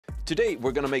Today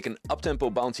we're gonna make an uptempo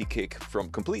bouncy kick from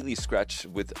completely scratch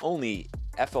with only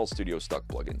FL Studio stock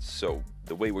plugins. So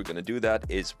the way we're gonna do that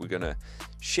is we're gonna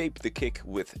shape the kick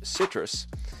with Sytrus,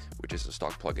 which is a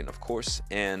stock plugin of course,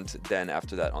 and then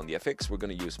after that on the FX we're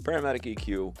gonna use Parametric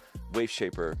EQ,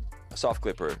 WaveShaper, a soft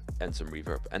clipper, and some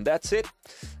reverb. And that's it.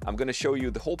 I'm gonna show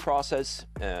you the whole process,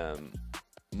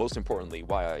 most importantly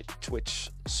why I twitch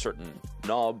certain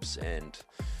knobs and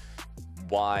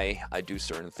why I do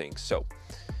certain things. So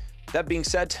that being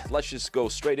said, let's just go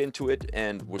straight into it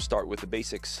and we'll start with the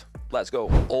basics. Let's go.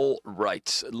 All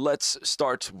right, let's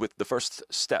start with the first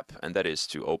step, and that is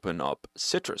to open up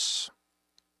Sytrus.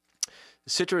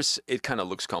 Sytrus, it kind of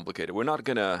looks complicated. We're not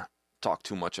gonna talk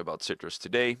too much about Sytrus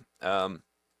today.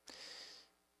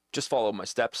 Just follow my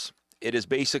steps. It is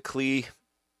basically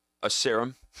a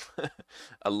serum,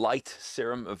 a light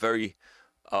serum, a very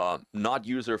not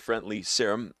user-friendly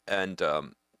serum, and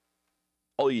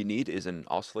all you need is an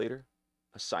oscillator,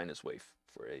 a sinus wave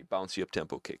for a bouncy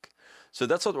uptempo kick. So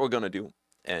that's what we're gonna do,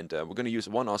 and we're gonna use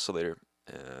one oscillator.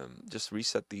 Just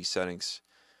reset these settings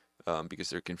because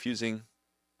they're confusing.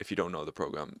 If you don't know the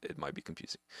program, it might be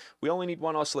confusing. We only need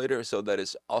one oscillator, so that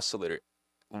is oscillator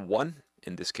 1.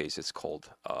 In this case, it's called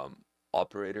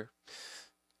oscillator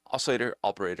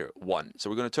operator 1. So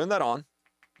we're gonna turn that on.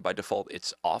 By default,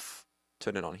 it's off.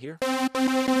 Turn it on here.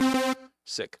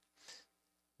 Sick.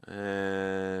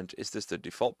 And is this the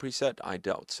default preset? I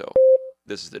doubt so.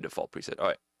 This is the default preset. All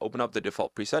right, open up the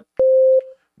default preset.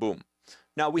 Boom.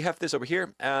 Now we have this over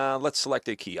here. Let's select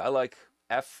a key. I like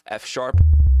F sharp.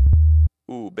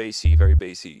 Ooh, bassy, very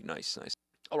bassy. Nice, nice.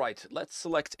 All right, let's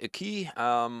select a key.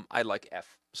 I like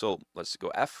F. So let's go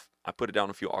F. I put it down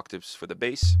a few octaves for the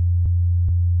bass.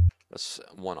 That's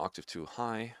 1 octave too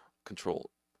high.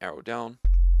 Control arrow down.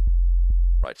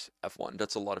 Right, F1.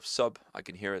 That's a lot of sub. I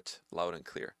can hear it loud and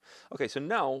clear. Okay, so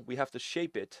now we have to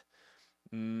shape it.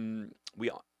 We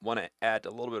want to add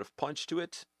a little bit of punch to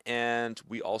it, and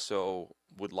we also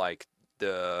would like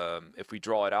if we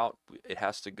draw it out, it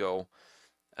has to go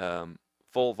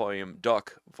full volume,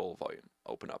 duck, full volume,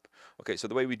 open up. Okay, so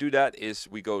the way we do that is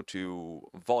we go to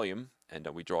volume, and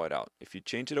then we draw it out. If you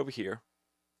change it over here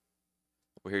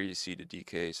you see the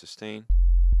decay, sustain,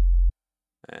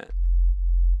 and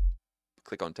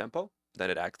click on tempo,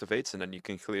 then it activates, and then you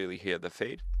can clearly hear the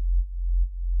fade.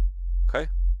 Okay.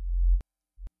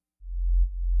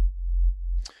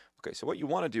 Okay, so what you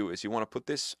want to do is you want to put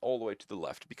this all the way to the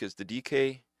left, because the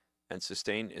decay and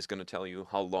sustain is going to tell you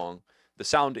how long the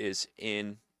sound is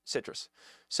in Sytrus.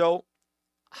 So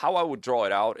how I would draw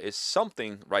it out is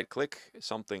something, right click,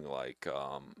 something like,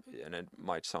 and it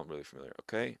might sound really familiar,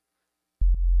 okay?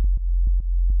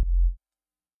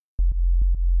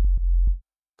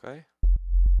 Okay.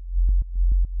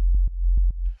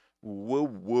 Whoa,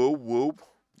 whoa, whoa.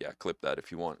 Yeah, clip that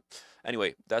if you want.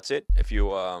 Anyway, that's it. If you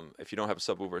don't have a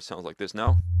subwoofer, it sounds like this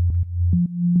now.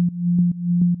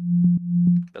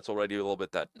 That's already a little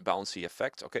bit that bouncy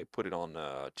effect. Okay, put it on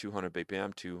 200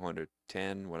 BPM,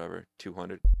 210, whatever,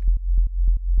 200.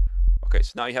 Okay,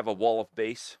 so now you have a wall of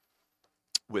bass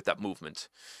with that movement.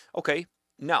 Okay,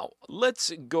 now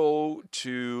let's go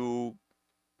to,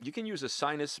 you can use a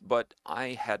sinus, but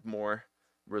I had more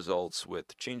results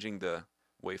with changing the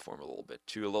waveform a little bit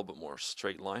to a little bit more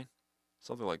straight line,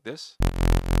 something like this.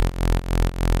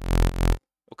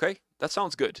 Okay, that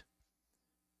sounds good.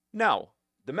 Now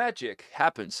the magic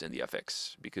happens in the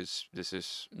FX because this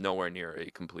is nowhere near a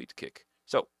complete kick.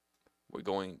 So we're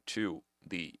going to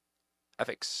the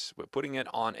FX, we're putting it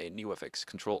on a new FX,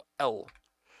 Control L,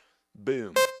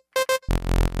 boom.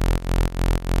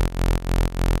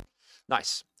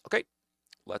 Nice. Okay,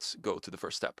 let's go to the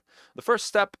first step. The first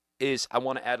step is I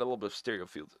want to add a little bit of stereo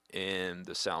field in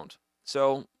the sound.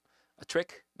 So a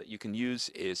trick that you can use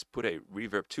is put a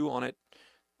Reverb 2 on it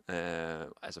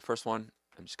as a first one.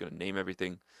 I'm just going to name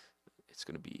everything. It's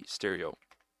going to be stereo.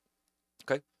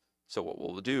 Okay, so what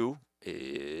we'll do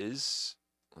is,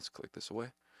 let's click this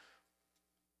away.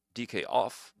 Decay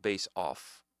off, bass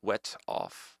off, wet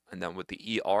off, and then with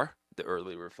the ER, the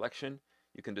early reflection,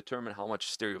 you can determine how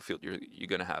much stereo field you're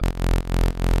going to have.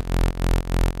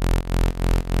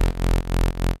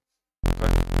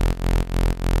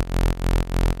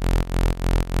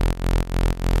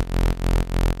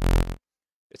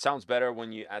 It sounds better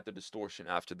when you add the distortion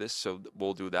after this, so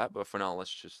we'll do that, but for now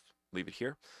let's just leave it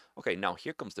here. Okay, now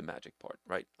here comes the magic part,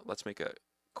 right? Let's make a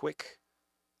quick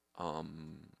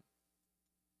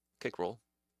kick roll.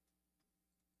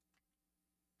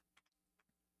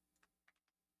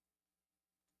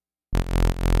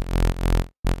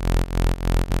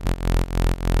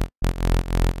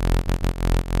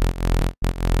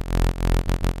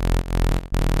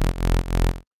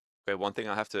 Okay, one thing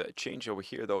I have to change over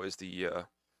here though is the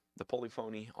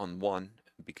polyphony on 1,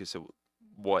 because of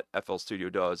what FL Studio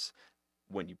does.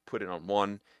 When you put it on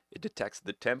 1, it detects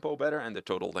the tempo better and the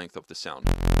total length of the sound.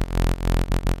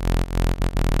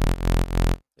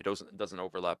 It doesn't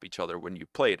overlap each other when you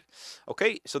play it.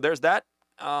 Okay, so there's that.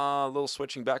 A little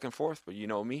switching back and forth, but you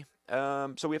know me.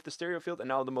 So we have the stereo field, and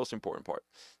now the most important part.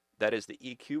 That is the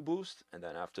EQ boost, and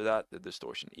then after that, the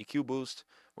distortion. EQ boost,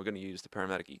 we're going to use the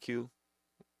Parametric EQ.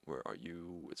 Where are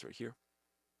you? It's right here.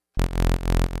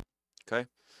 Okay.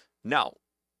 Now,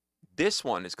 this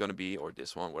one is going to be, or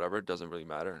this one, whatever, it doesn't really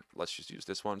matter. Let's just use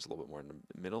this one. It's a little bit more in the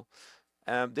middle.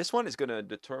 This one is going to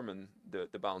determine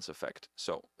the bounce effect.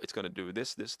 So it's going to do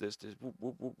this, whoop,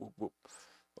 whoop, whoop, whoop, whoop.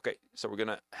 Okay, so we're going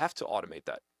to have to automate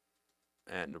that.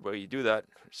 And the way you do that,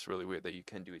 it's really weird that you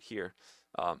can do it here.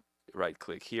 Right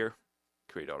click here,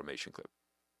 create automation clip.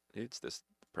 It's this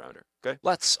parameter. Okay,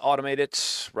 let's automate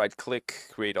it. Right click,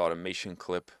 create automation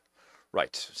clip.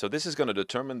 Right, so this is going to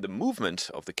determine the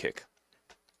movement of the kick.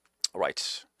 All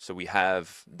right, so we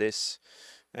have this,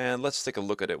 and let's take a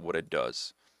look at it, what it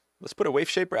does. Let's put a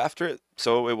WaveShaper after it,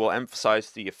 so it will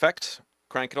emphasize the effect.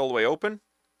 Crank it all the way open.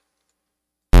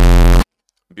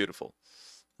 Beautiful.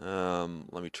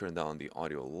 Let me turn down the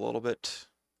audio a little bit.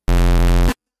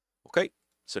 Okay,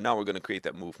 so now we're going to create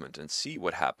that movement and see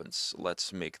what happens.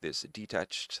 Let's make this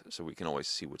detached so we can always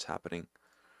see what's happening.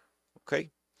 Okay,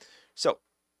 so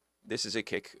this is a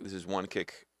kick. This is one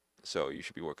kick, so you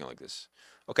should be working like this.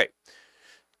 Okay,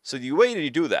 so the way that you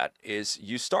do that is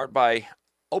you start by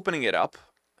opening it up,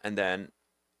 and then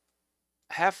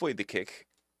halfway the kick,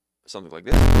 something like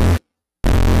this,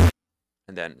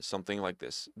 and then something like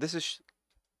this. This is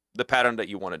the pattern that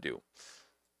you want to do.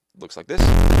 Looks like this.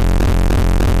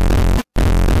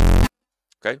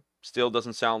 Okay, still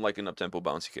doesn't sound like an uptempo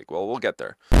bouncy kick. Well, we'll get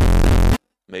there.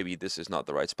 Maybe this is not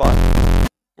the right spot.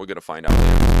 We're gonna find out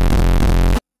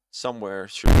later. Somewhere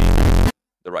should be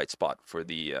the right spot for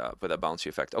the for that bouncy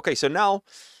effect. Okay, so now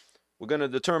we're gonna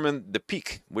determine the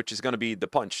peak, which is gonna be the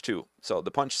punch too. So the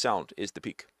punch sound is the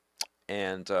peak,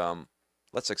 and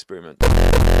let's experiment.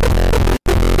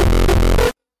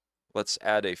 Let's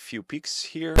add a few peaks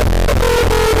here.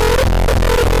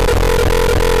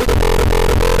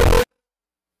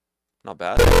 Not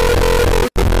bad.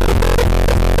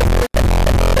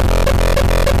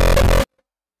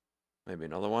 Maybe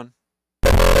another one.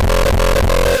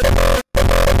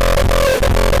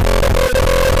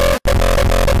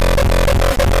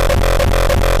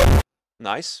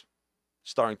 Nice.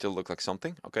 Starting to look like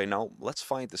something. Okay, now let's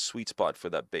find the sweet spot for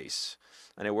that bass.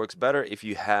 And it works better if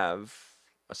you have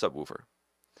a subwoofer.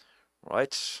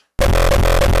 Right?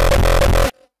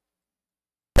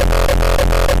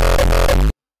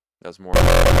 That's more,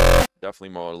 definitely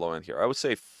more low end here. I would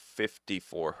say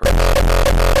 54 hertz.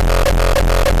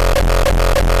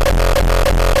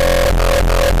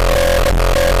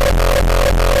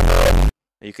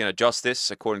 You can adjust this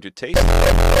according to taste.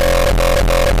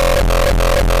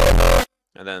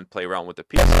 And then play around with the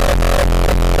peaks.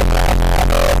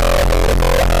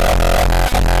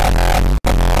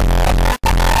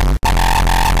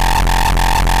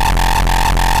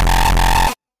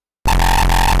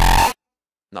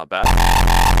 Not bad.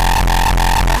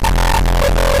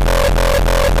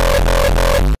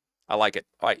 I like it.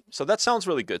 All right, so that sounds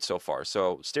really good so far.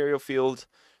 So stereo field,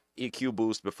 EQ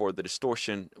boost before the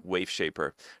distortion,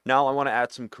 WaveShaper. Now I want to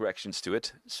add some corrections to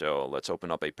it. So let's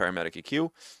open up a Parametric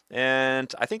EQ.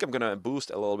 And I think I'm going to boost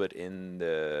a little bit in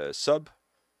the sub.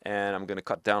 And I'm going to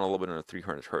cut down a little bit on the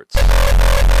 300 hertz.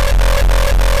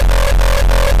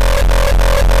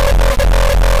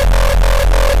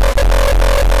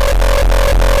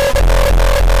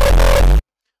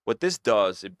 What this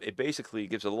does, it basically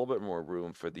gives a little bit more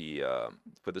room for the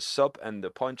sub and the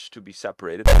punch to be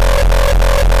separated.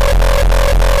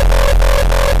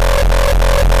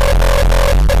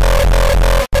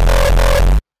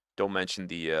 Don't mention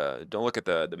the don't look at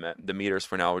the meters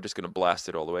for now. We're just gonna blast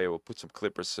it all the way. We'll put some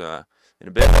clippers in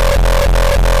a bit.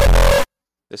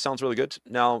 This sounds really good.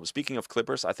 Now, speaking of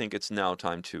clippers, I think it's now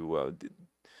time to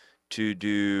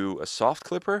do a soft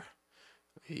clipper.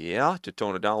 Yeah, to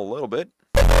tone it down a little bit.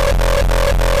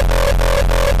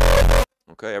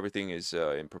 Okay, everything is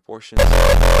in proportion. 0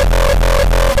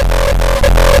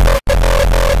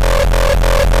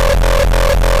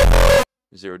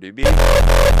 dB.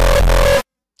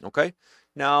 Okay,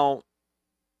 now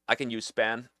I can use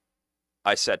span.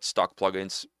 I set stock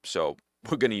plugins, so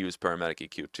we're going to use Parametric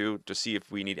EQ too to see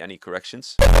if we need any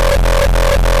corrections.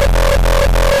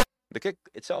 The kick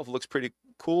itself looks pretty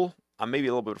cool. Maybe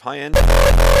a little bit of high end.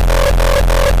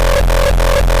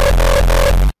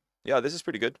 Yeah, this is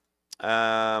pretty good.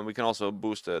 We can also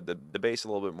boost the bass a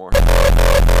little bit more.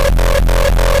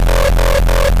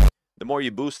 The more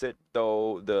you boost it,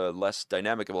 though, the less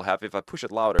dynamic it will have. If I push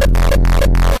it louder,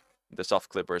 the soft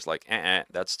clipper is like,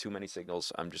 that's too many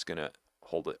signals. I'm just gonna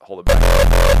hold it back.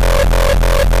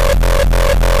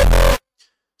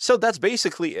 So that's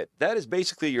basically it. That is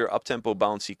basically your uptempo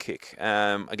bouncy kick.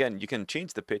 Again, you can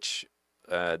change the pitch,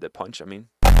 the punch, I mean.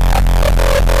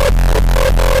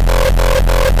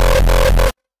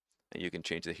 And you can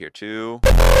change it here too.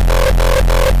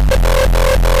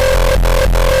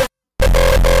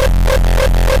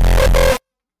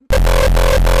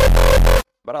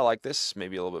 But I like this,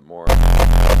 maybe a little bit more.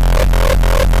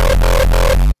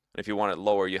 And if you want it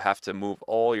lower, you have to move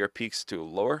all your peaks to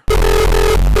lower.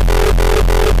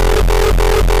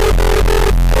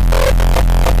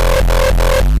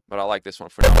 But I like this one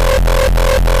for now.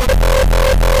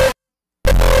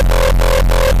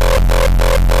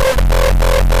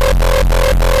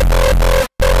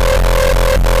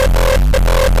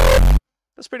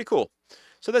 That's pretty cool.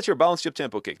 So that's your bouncy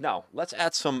uptempo kick. Now, let's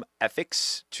add some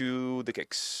FX to the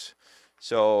kicks.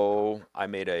 So I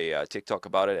made a TikTok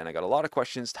about it, and I got a lot of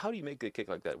questions. How do you make the kick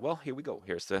like that? Well, here we go.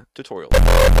 Here's the tutorial.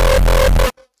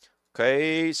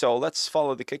 Okay, so let's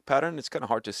follow the kick pattern. It's kind of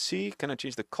hard to see. Can I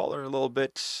change the color a little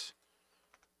bit?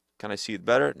 Can I see it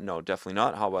better? No, definitely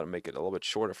not. How about I make it a little bit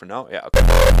shorter for now? Yeah,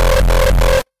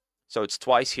 okay. So it's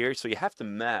twice here, so you have to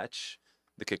match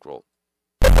the kick roll.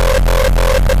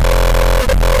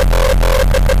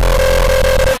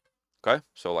 Okay,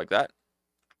 so like that.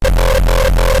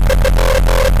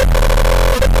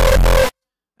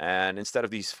 And instead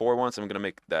of these 4 ones, I'm going to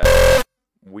make that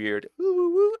weird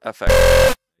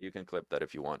effect. You can clip that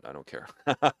if you want. I don't care.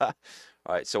 All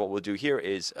right, so what we'll do here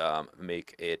is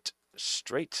make it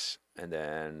straight. And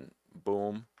then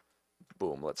boom,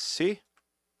 boom. Let's see.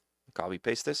 Copy,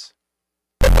 paste this.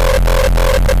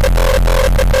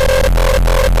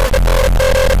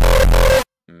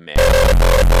 Man.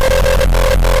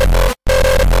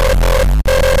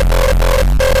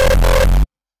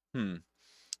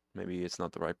 Maybe it's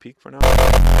not the right peak for now.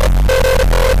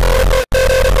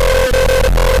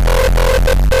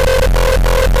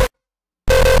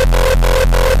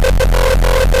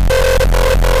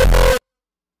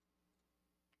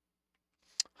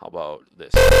 How about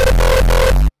this?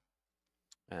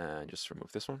 And just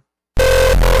remove this one.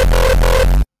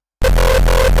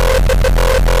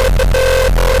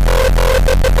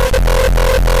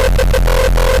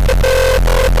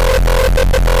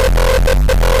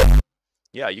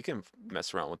 Yeah, you can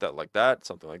mess around with that like that,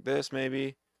 something like this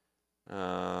maybe. Do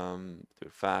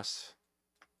it fast.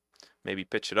 Maybe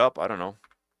pitch it up, I don't know.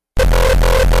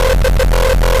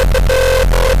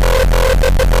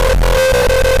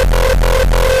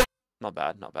 Not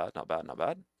bad, not bad, not bad, not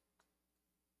bad.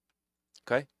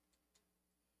 Okay.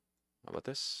 How about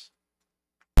this?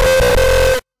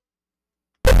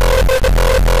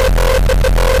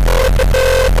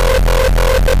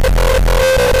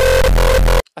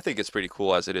 I think it's pretty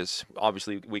cool as it is.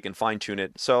 Obviously, we can fine-tune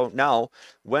it. So now,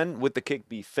 when would the kick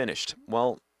be finished?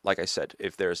 Well, like I said,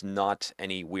 if there's not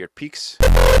any weird peaks,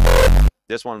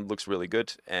 this one looks really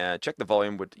good. And check the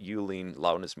volume with Ulean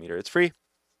loudness meter. It's free.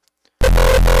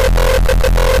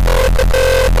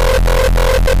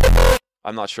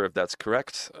 I'm not sure if that's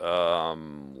correct,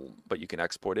 but you can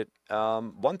export it.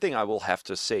 One thing I will have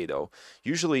to say, though,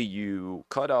 usually you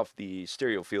cut off the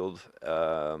stereo field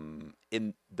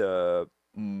in the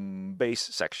bass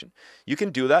section. You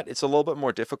can do that. It's a little bit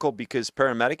more difficult because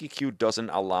Parametric EQ doesn't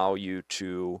allow you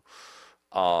to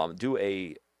do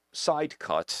a side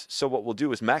cut. So what we'll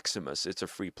do is Maximus. It's a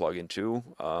free plugin too.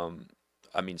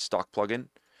 I mean stock plugin,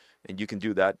 and you can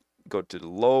do that. Go to the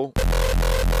low.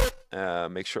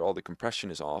 Make sure all the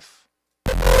compression is off.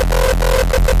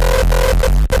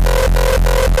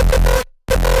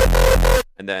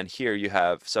 And then here you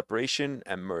have separation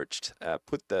and merged.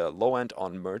 Put the low end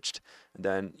on merged, and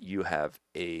then you have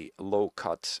a low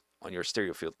cut on your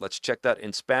stereo field. Let's check that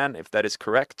in span if that is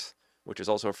correct, which is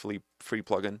also a free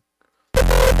plugin.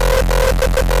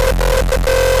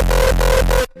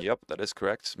 Yep, that is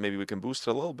correct. Maybe we can boost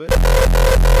it a little bit.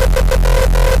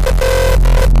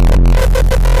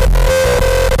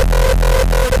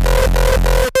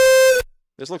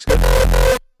 This looks good.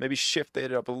 Maybe shift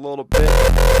it up a little bit.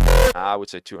 I would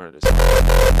say 200 is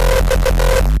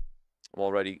fine. I'm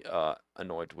already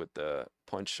annoyed with the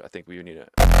punch. I think we need it.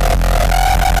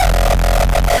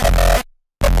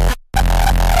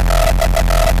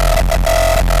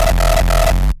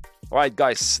 Alright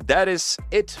guys, that is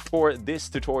it for this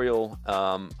tutorial.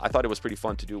 I thought it was pretty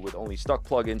fun to do with only stock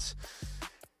plugins.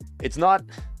 It's not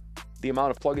the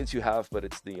amount of plugins you have, but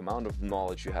it's the amount of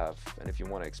knowledge you have. And if you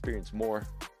want to experience more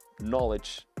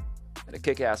knowledge and a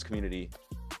kick-ass community,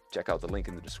 check out the link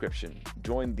in the description.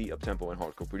 Join the Uptempo and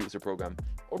Hardcore Producer program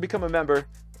or become a member.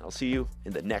 I'll see you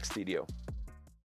in the next video.